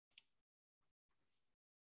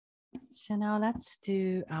So now let's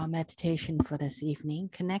do our meditation for this evening,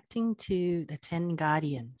 connecting to the 10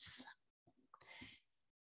 guardians.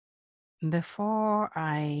 Before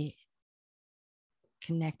I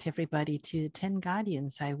connect everybody to the 10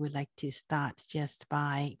 guardians, I would like to start just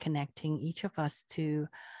by connecting each of us to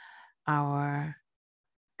our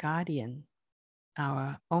guardian,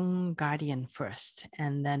 our own guardian first,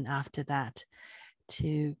 and then after that,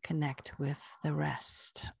 to connect with the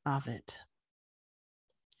rest of it.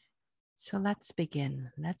 So let's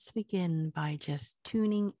begin. Let's begin by just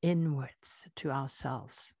tuning inwards to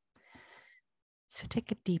ourselves. So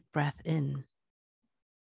take a deep breath in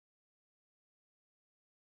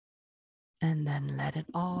and then let it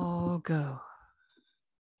all go.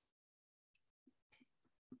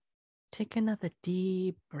 Take another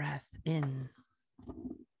deep breath in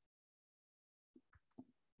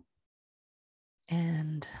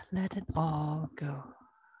and let it all go.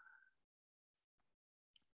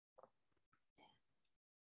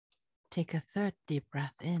 Take a third deep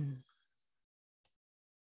breath in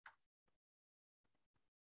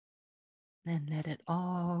and let it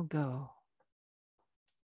all go.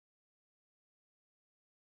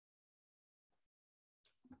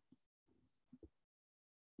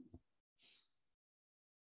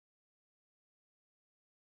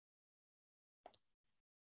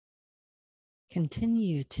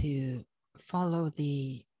 Continue to follow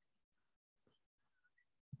the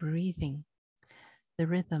breathing, the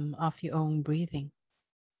rhythm of your own breathing,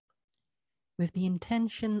 with the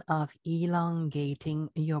intention of elongating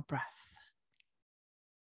your breath.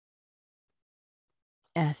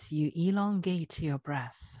 As you elongate your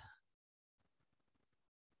breath,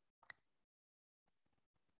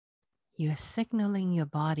 you are signaling your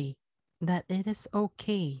body that it is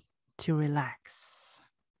okay to relax.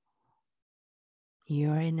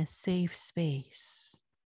 You're in a safe space.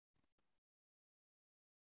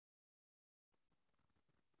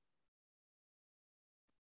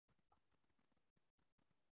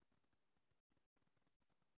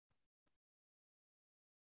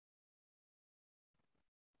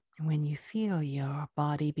 When you feel your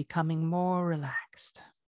body becoming more relaxed,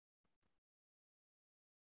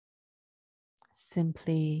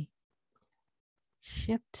 simply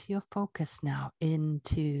shift your focus now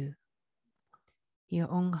into your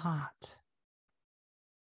own heart.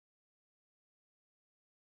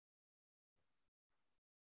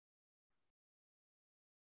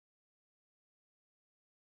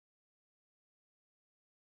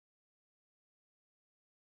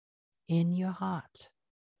 In your heart,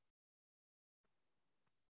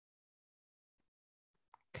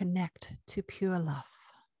 connect to pure love.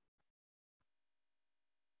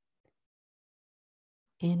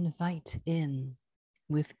 Invite in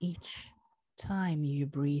with each time you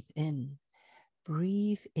breathe in.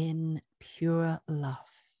 Breathe in pure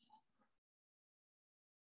love.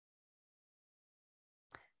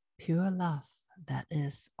 Pure love that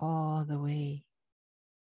is all the way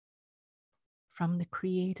from the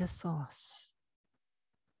Creator Source.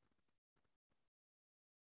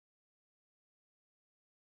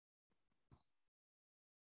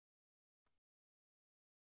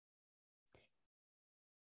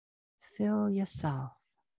 Fill yourself,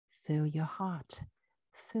 fill your heart,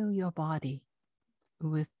 fill your body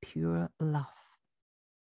with pure love.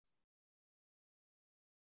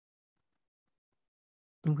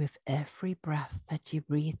 With every breath that you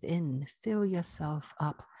breathe in, fill yourself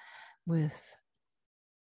up with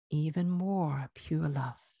even more pure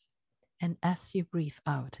love. And as you breathe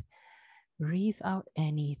out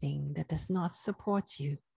anything that does not support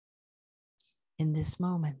you in this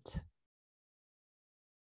moment.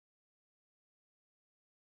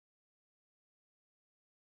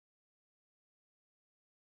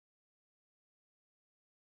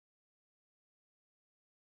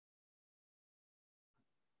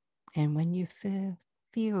 And when you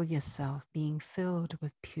feel yourself being filled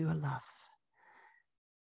with pure love,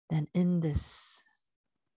 then in this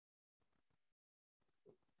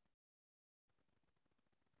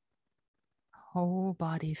whole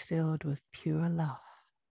body filled with pure love,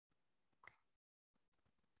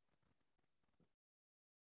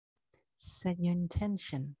 set your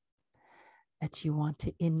intention that you want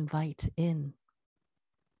to invite in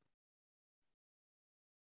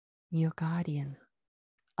your guardian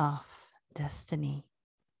of destiny.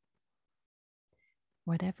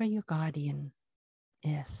 Whatever your guardian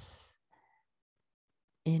is,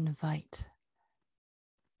 invite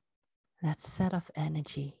that set of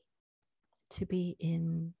energy to be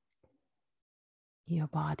in your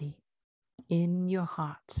body, in your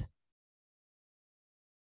heart.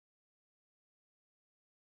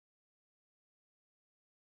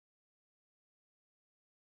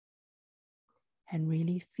 and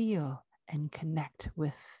really feel and connect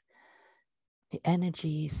with the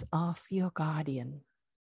energies of your guardian.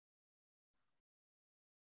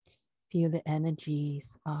 Feel the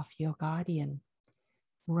energies of your guardian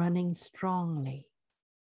running strongly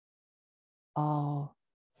all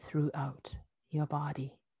throughout your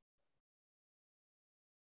body.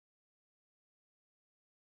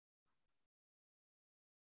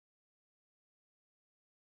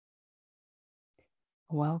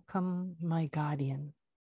 Welcome, my guardian.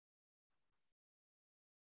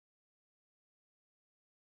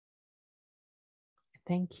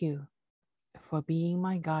 Thank you for being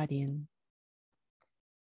my guardian.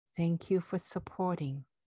 Thank you for supporting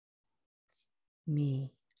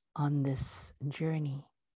me on this journey.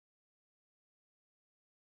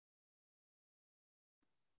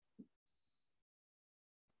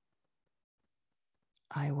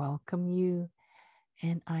 I welcome you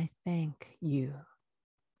and I thank you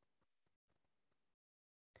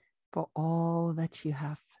for all that you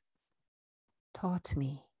have taught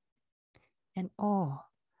me and all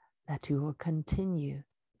that you will continue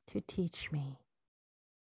to teach me.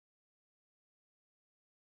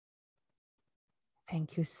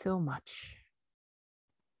 Thank you so much.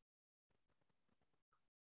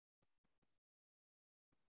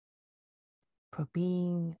 For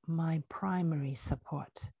being my primary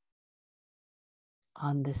support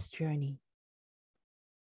on this journey.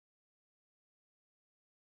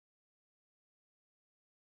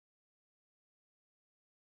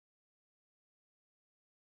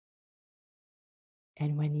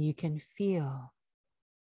 And when you can feel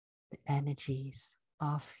the energies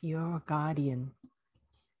of your guardian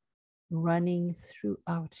running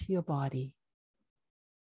throughout your body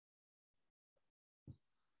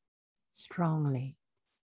strongly,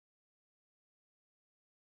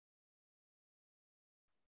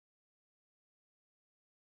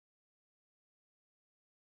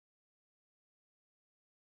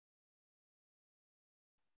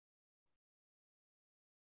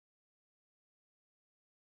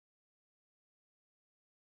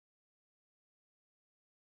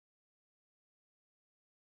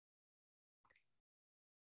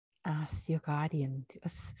 ask your guardian to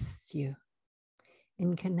assist you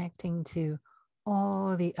in connecting to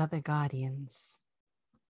all the other guardians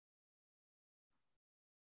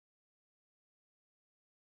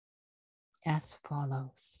as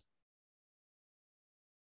follows.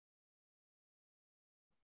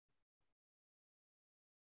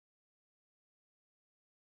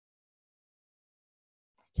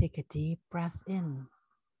 Take a deep breath in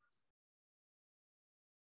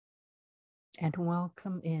and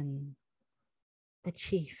welcome in the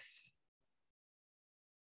chief.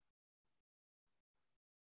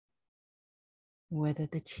 Whether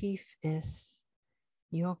the chief is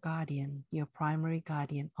your guardian, your primary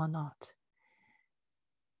guardian or not,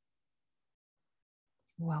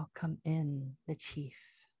 welcome in the chief.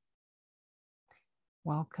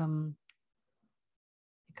 Welcome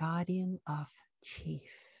the guardian of chief.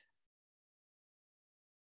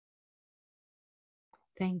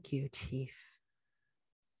 Thank you, chief.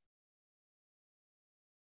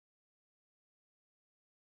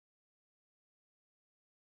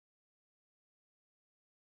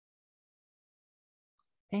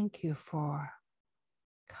 Thank you for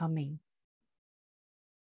coming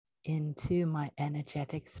into my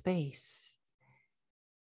energetic space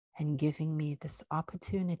and giving me this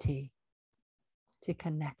opportunity to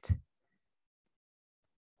connect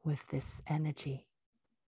with this energy,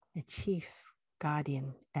 the chief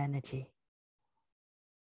guardian energy,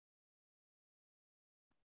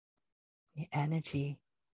 the energy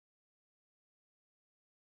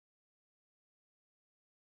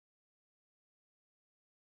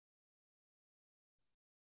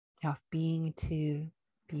of being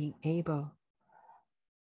able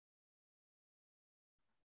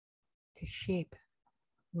to shape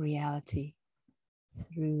reality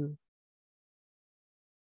through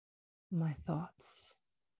my thoughts.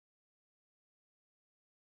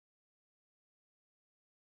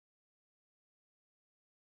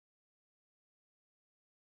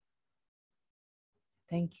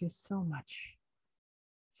 Thank you so much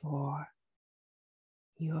for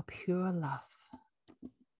your pure love.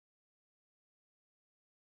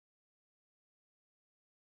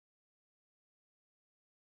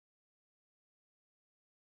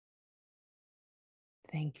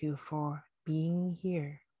 Thank you for being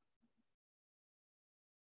here.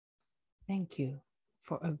 Thank you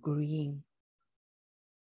for agreeing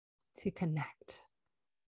to connect.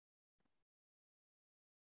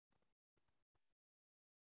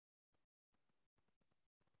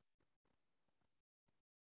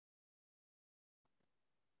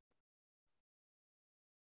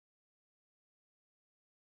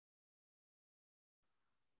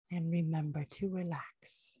 And remember to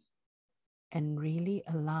relax and really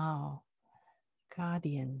allow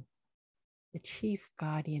guardian, the chief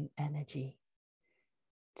guardian energy,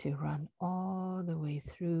 to run all the way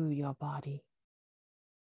through your body.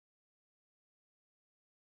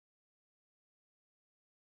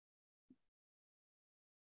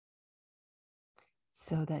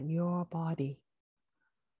 So that your body,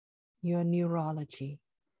 your neurology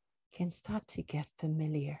can start to get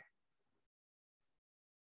familiar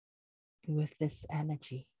with this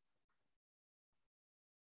energy.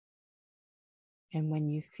 And when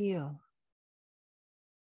you feel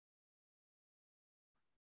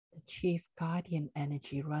the chief guardian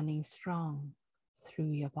energy running strong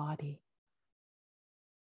through your body,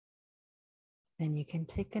 then you can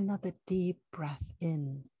take another deep breath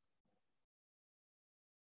in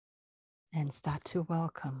and start to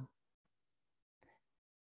welcome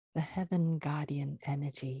the heaven guardian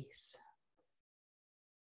energies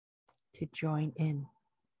to join in,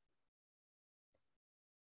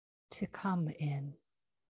 to come in,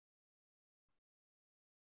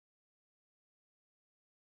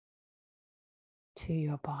 to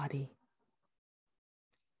your body,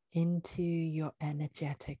 into your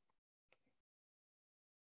energetic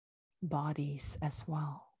bodies as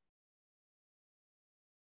well.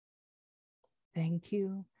 Thank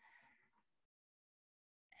you,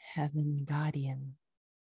 Heaven Guardian.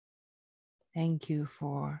 Thank you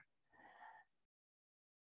for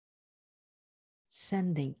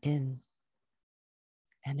sending in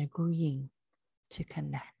and agreeing to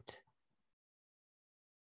connect.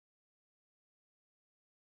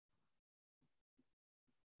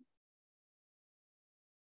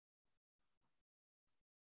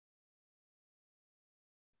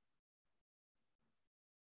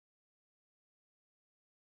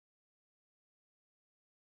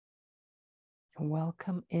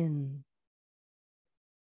 Welcome in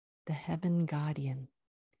the Heaven Guardian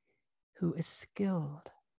who is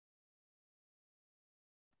skilled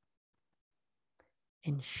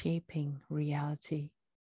in shaping reality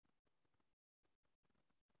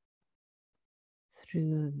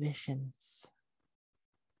through visions.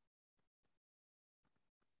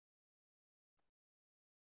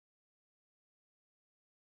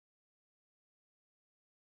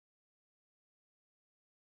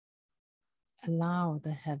 Allow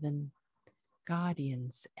the Heaven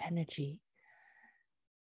Guardian's energy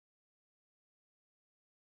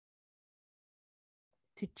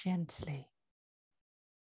to gently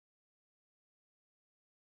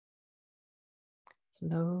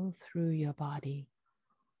flow through your body,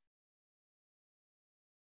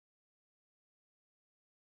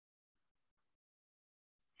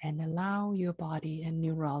 and allow your body and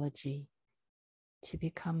neurology to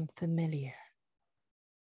become familiar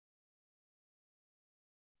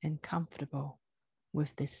and comfortable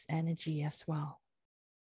with this energy as well.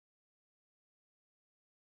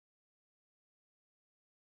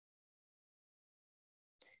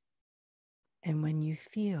 And when you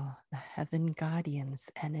feel the Heaven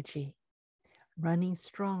Guardian's energy running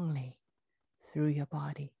strongly through your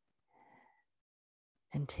body,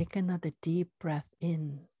 and take another deep breath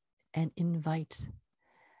in and invite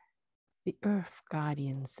the Earth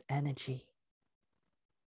Guardian's energy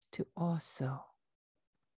to also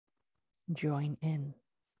join in.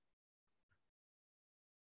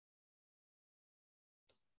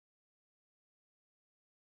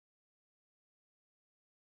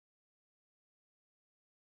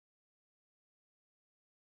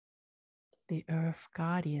 The Earth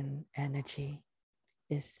Guardian energy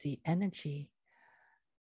is the energy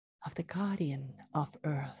of the guardian of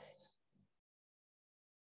Earth,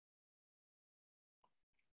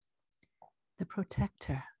 the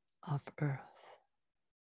protector of Earth.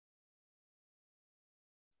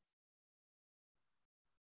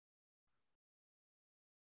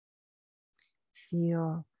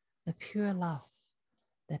 Feel the pure love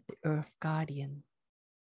that the Earth Guardian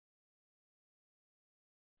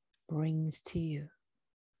brings to you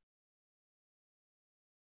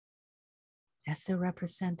as a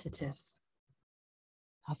representative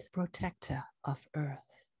of the protector of Earth,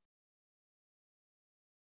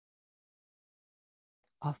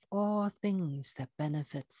 of all things that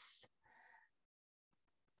benefits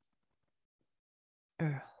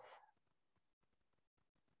Earth.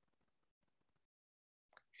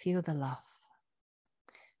 Feel the love,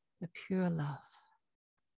 the pure love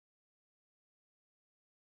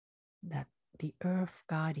that the Earth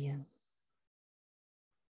Guardian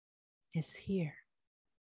is here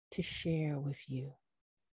to share with you.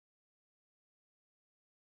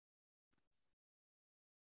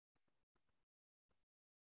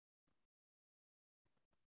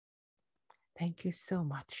 Thank you so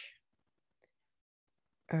much,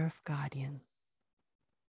 Earth Guardian,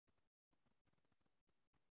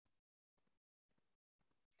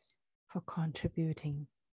 for contributing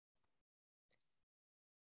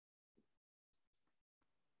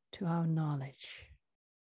to our knowledge,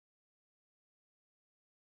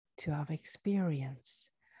 to our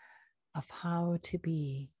experience of how to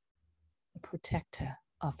be the protector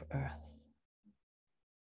of Earth.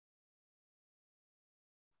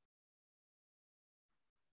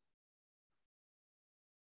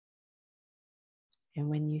 And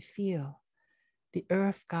when you feel the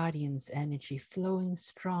Earth Guardian's energy flowing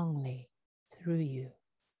strongly through you,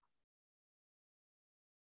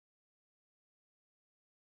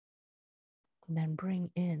 then bring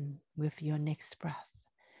in with your next breath,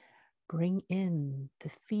 bring in the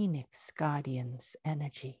Phoenix Guardian's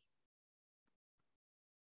energy.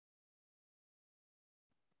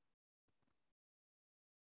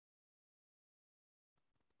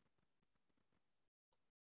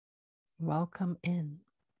 Welcome in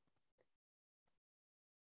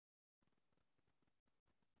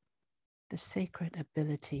the sacred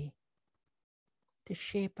ability to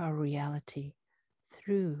shape our reality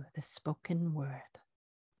through the spoken word.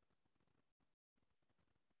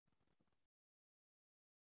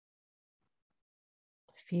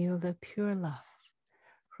 Feel the pure love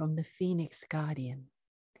from the Phoenix Guardian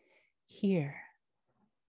here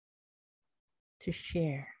to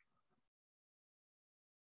share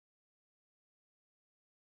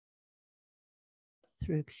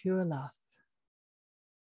through pure love.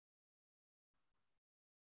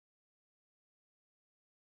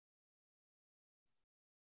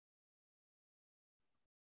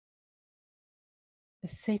 The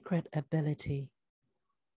sacred ability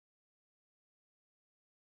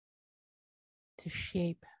to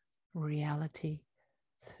shape reality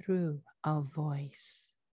through our voice.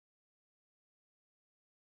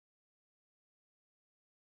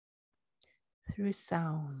 Through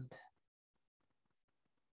sound.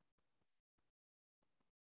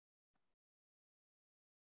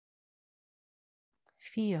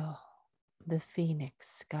 Feel the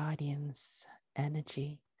Phoenix Guardian's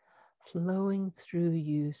energy flowing through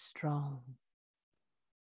you strong.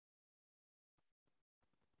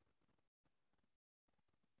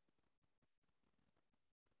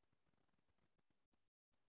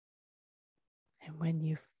 And when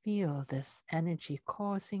you feel this energy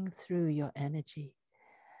coursing through your energy,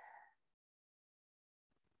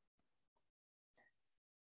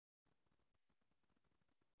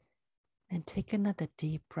 and take another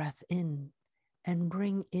deep breath in and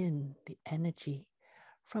bring in the energy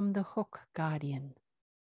from the Hook Guardian.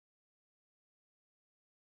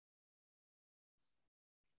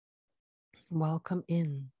 Welcome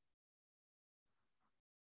in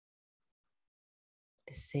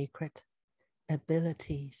the sacred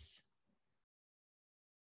abilities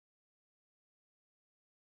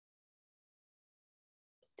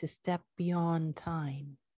to step beyond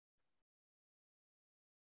time,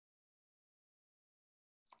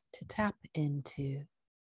 to tap into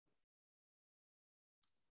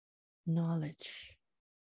knowledge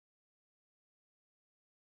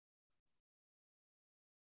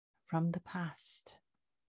from the past,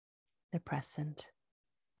 the present,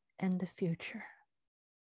 and the future.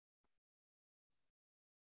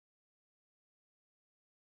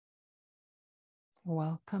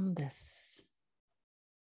 Welcome this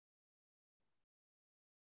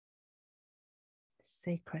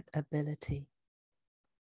sacred ability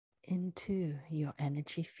into your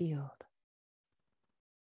energy field.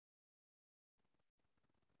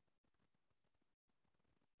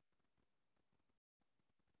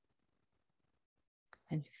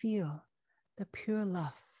 And feel the pure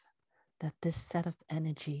love that this set of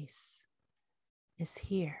energies is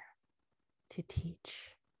here to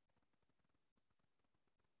teach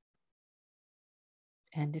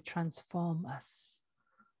and to transform us.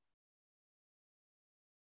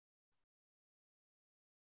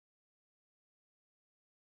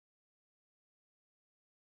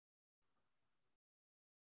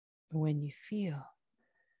 When you feel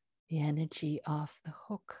the energy of the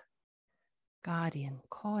Hook Guardian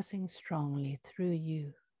coursing strongly through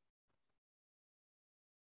you,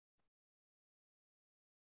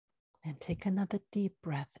 and take another deep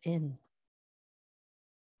breath in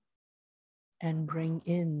and bring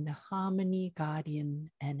in the Harmony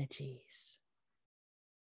Guardian energies.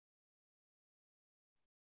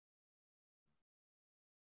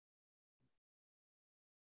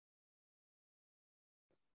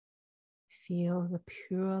 Feel the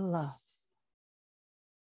pure love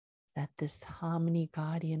that this Harmony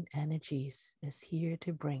Guardian energies is here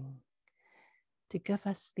to bring to give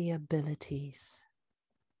us the abilities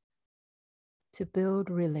to build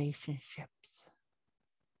relationships,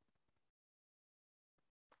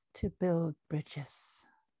 to build bridges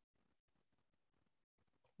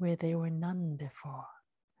where there were none before,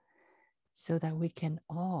 so that we can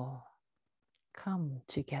all come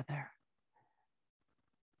together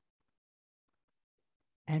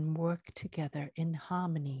and work together in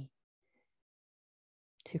harmony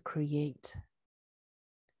to create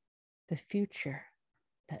the future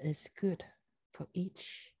that is good for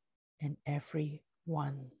each and every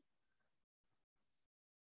one.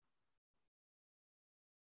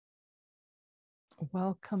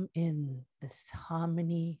 Welcome in this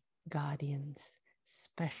Harmony Guardian's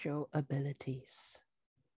special abilities.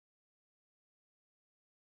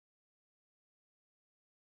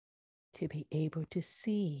 To be able to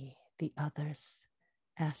see the others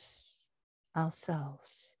as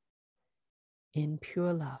ourselves in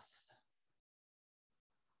pure love.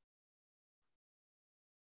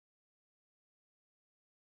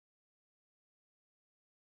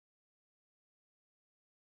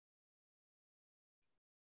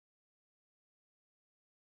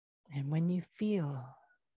 And when you feel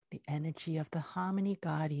the energy of the Harmony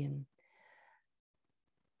Guardian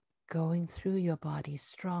going through your body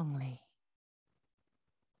strongly,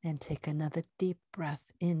 and take another deep breath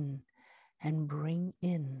in and bring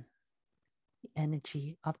in the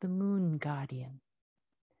energy of the Moon Guardian.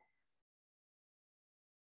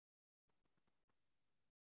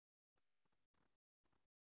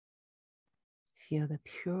 Feel the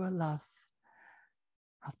pure love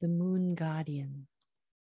of the Moon Guardian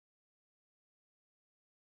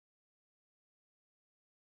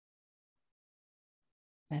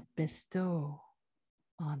that bestow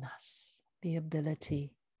on us the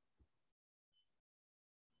ability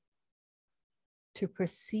to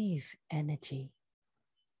perceive energy,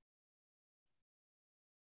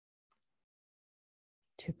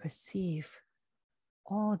 to perceive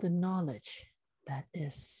all the knowledge that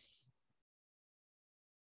is,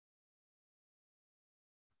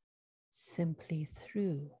 simply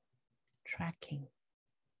through tracking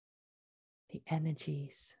the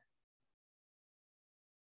energies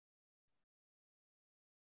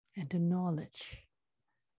and the knowledge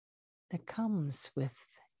that comes with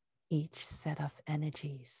each set of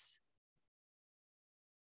energies,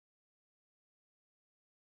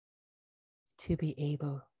 to be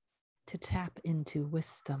able to tap into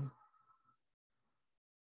wisdom,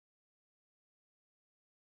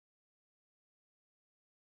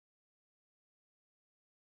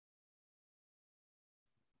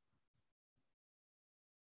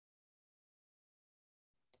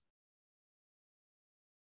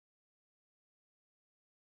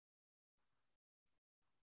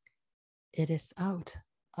 it is out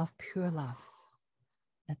of pure love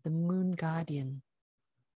that the Moon Guardian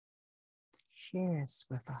shares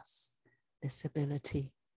with us this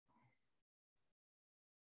ability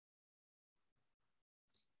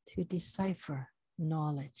to decipher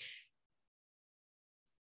knowledge,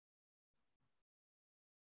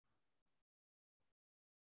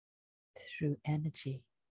 through energy.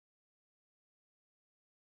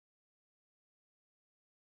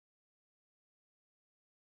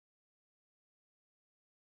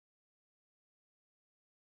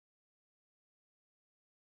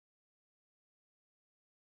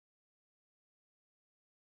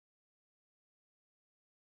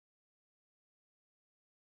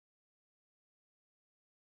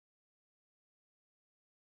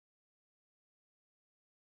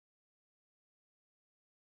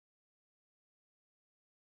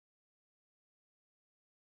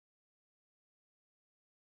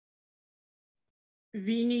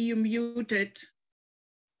 Vini, you muted.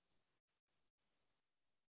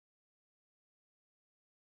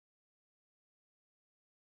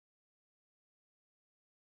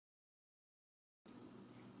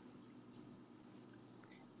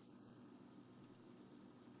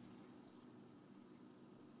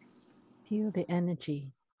 Feel the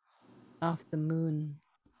energy of the Moon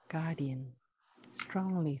Guardian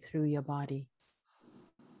strongly through your body.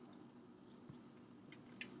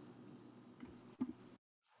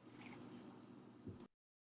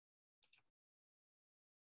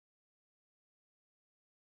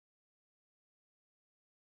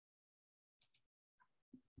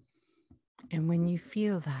 And when you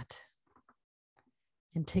feel that,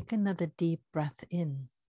 and take another deep breath in.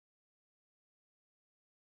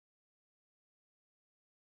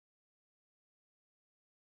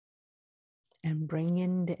 And bring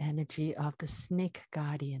in the energy of the Snake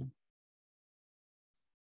Guardian.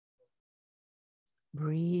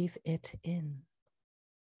 Breathe it in.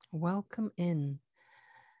 Welcome in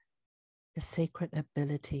the sacred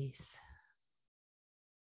abilities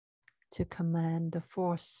to command the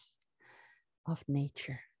force of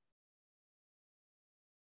nature,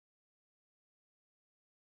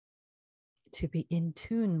 to be in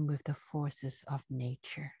tune with the forces of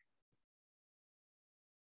nature.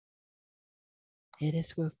 It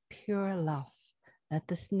is with pure love that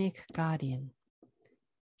the snake guardian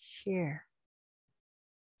share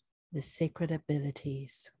the sacred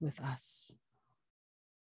abilities with us.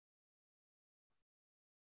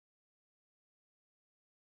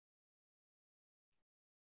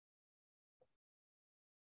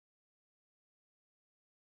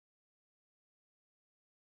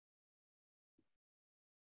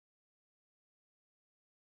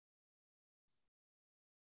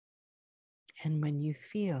 And when you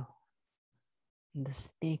feel the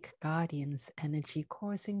snake guardian's energy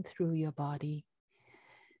coursing through your body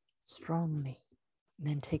strongly,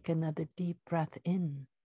 then take another deep breath in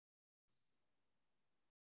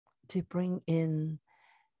to bring in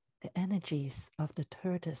the energies of the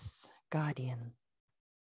tortoise guardian.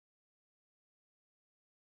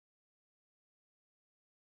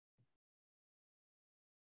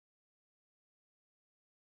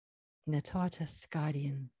 The tortoise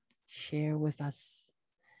guardian share with us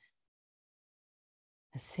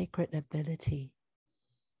a sacred ability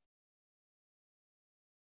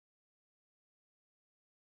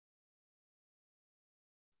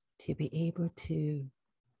to be able to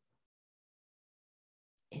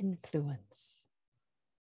influence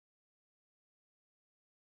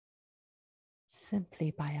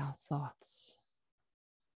simply by our thoughts,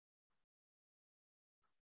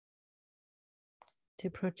 to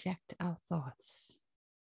project our thoughts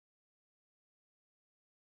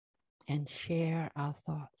and share our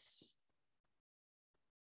thoughts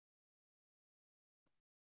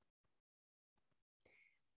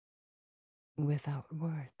without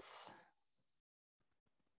words.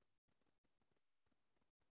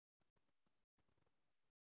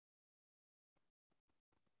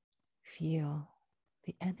 Feel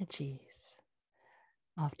the energies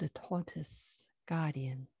of the tortoise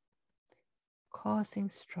guardian coursing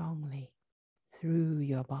strongly through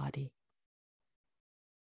your body.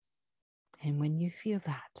 And when you feel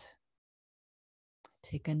that,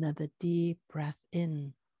 take another deep breath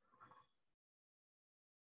in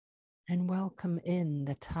and welcome in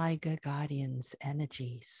the tiger guardian's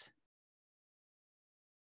energies.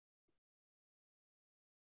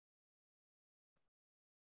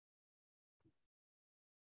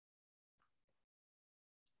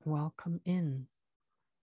 Welcome in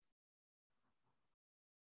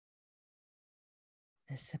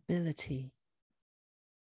this ability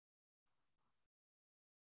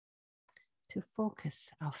to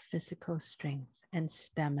focus our physical strength and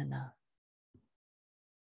stamina.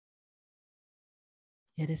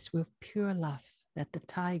 It is with pure love that the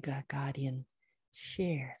tiger guardian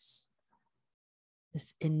shares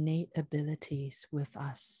this innate abilities with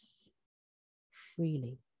us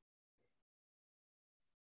freely.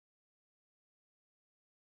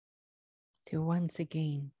 To once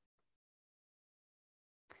again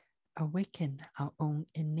awaken our own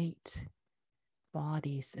innate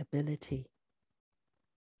body's ability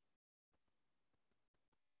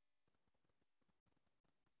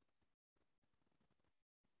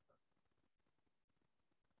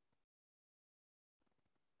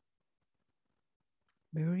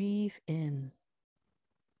breathe in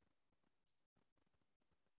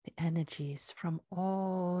the energies from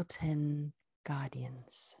all 10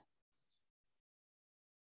 guardians.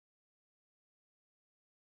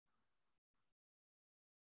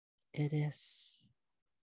 It is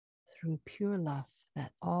through pure love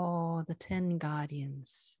that all the 10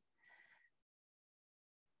 guardians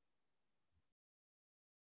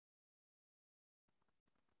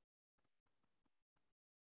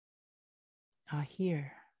are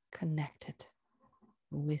here connected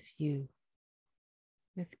with you,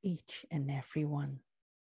 with each and every one.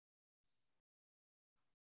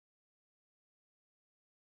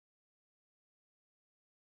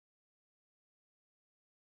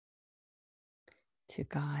 To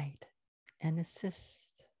guide and assist.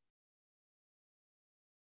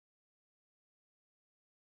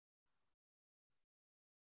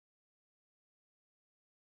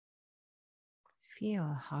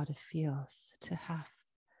 Feel how it feels to have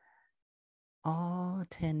all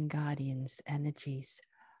 10 guardians' energies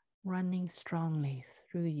running strongly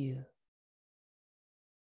through you.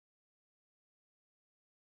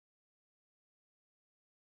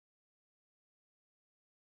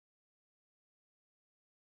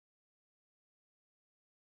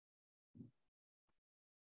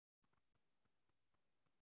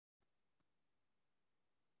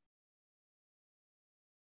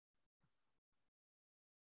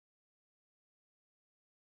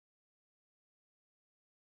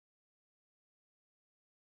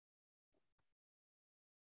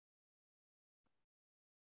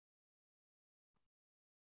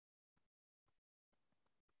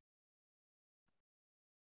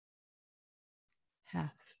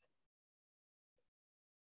 have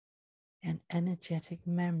an energetic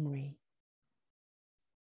memory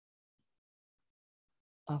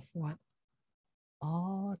of what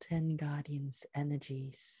all 10 guardians'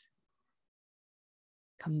 energies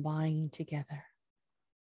combine together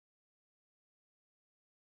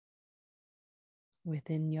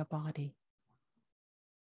within your body.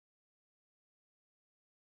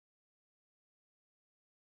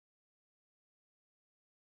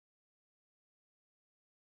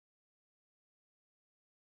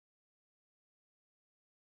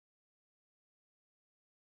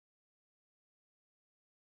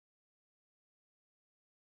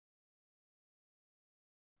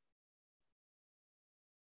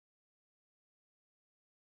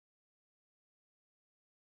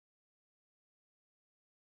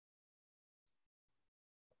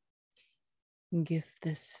 Give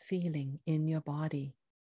this feeling in your body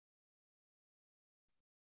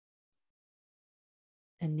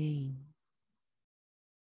a name.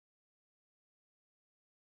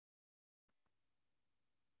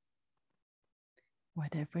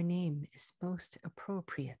 Whatever name is most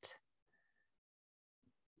appropriate.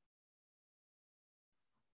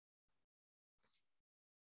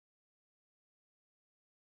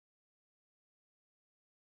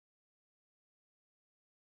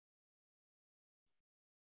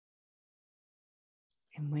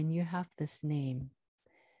 And when you have this name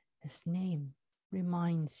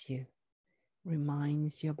reminds you,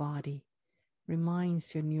 reminds your body,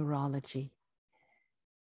 reminds your neurology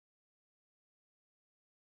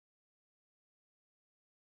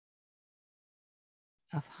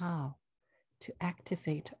of how to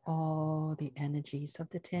activate all the energies of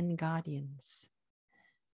the 10 guardians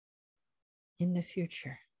in the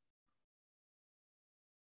future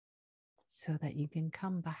so that you can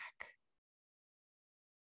come back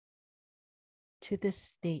to this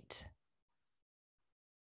state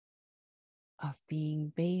of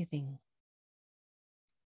bathing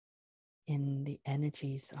in the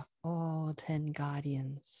energies of all 10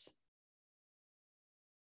 guardians.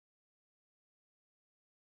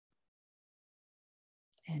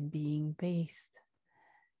 And being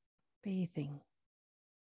bathing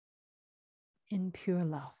in pure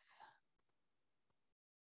love.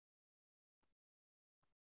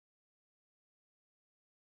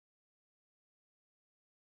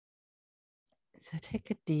 So take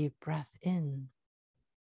a deep breath in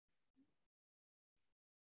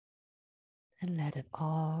and let it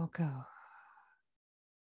all go.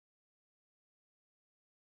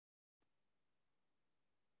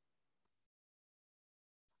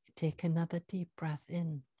 Take another deep breath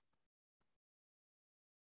in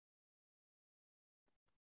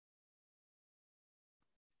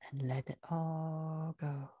and let it all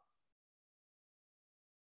go.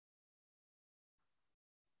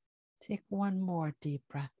 Take one more deep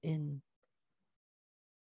breath in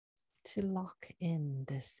to lock in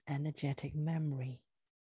this energetic memory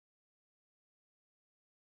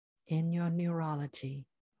in your neurology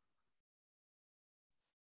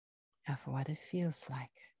of what it feels like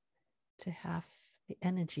to have the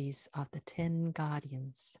energies of the 10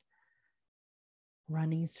 guardians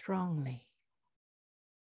running strongly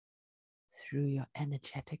through your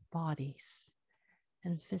energetic bodies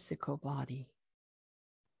and physical body.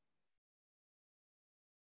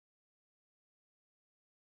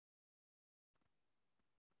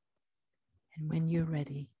 And when you're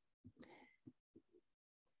ready,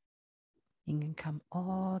 you can come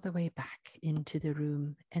all the way back into the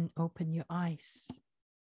room and open your eyes.